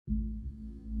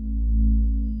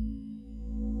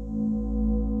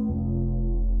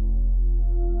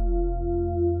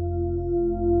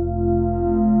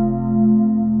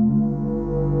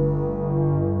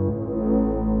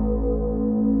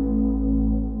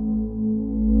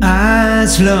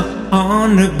Eisler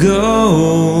on the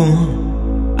go,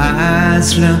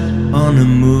 Eisler on the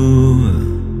move.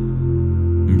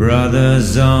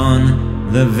 Brothers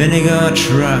on the vinegar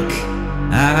truck,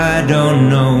 I don't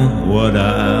know what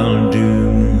I'll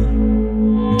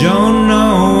do. Don't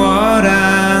know what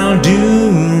I'll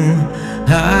do.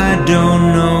 I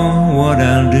don't know what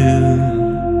I'll do.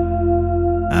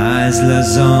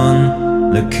 Eisler's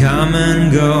on the come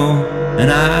and go,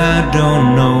 and I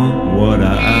don't know what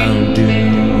I'll do.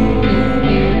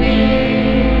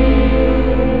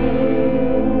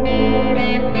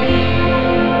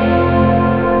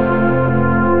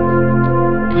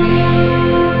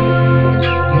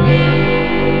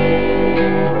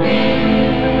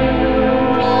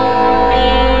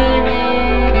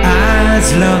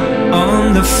 Eisler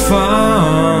on the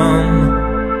farm,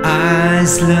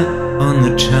 Eisler on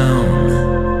the town.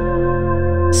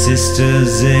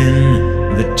 Sisters in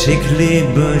the tickly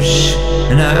bush,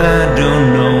 and I don't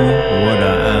know what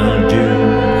I'll do.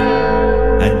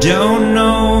 I don't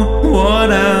know what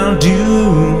I'll do.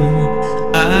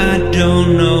 I don't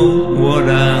know what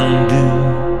I'll do.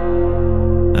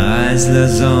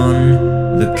 Eisler's on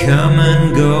the come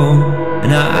and go,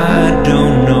 and I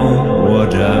don't know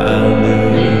what I'll do.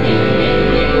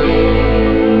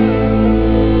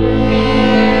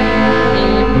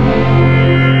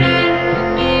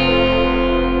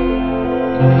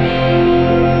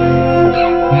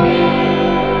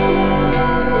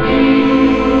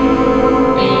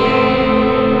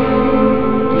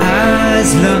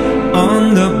 Eisler on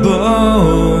the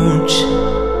boat,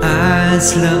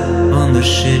 Eisler on the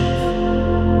ship.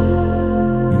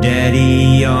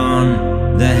 Daddy on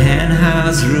the hen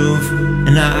house roof,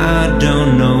 and I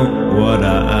don't know what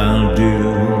I'll do.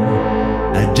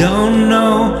 I don't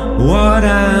know what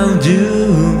I'll do.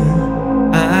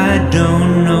 I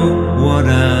don't know what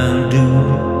I'll do.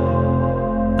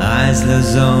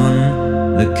 Eisler's on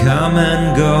the come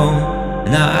and go,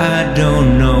 and I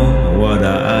don't know what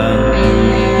I'll do.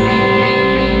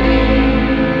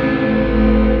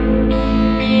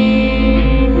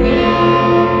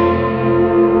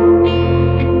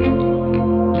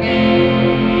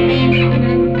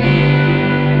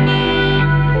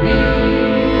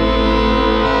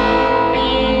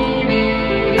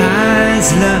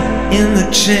 Eisler in the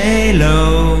cello,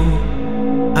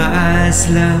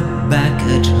 Eisler back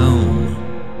at home.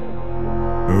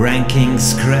 Ranking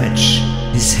scratch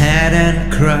his head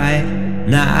and cry,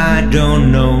 now I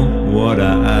don't know what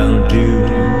I'll do.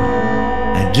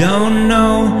 I don't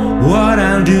know what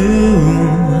I'll do.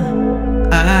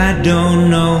 I don't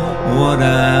know what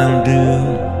I'll do.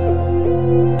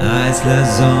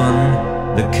 Eisler's on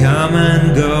the come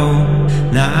and go,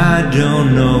 now I don't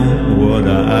know what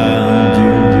I'll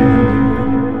do.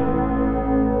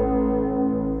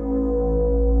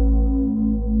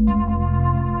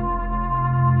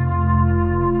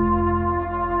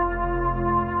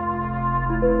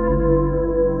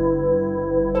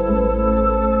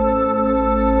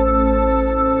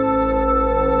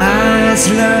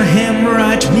 Eisler him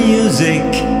write music,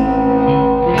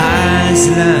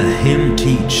 Eisler him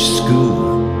teach school.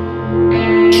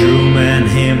 Truman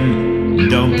him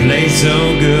don't play so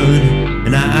good,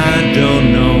 and I don't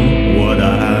know what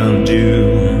I'll do.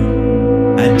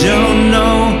 I don't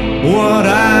know what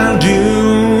I'll do.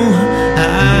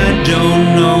 I don't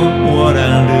know what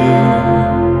I'll do.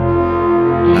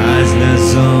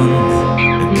 Eisler's on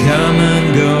the come and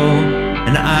go,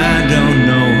 and I don't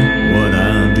know what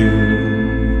I'll do.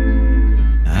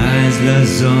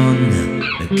 Eisler's on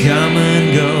the come and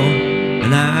go,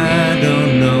 and I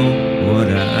don't know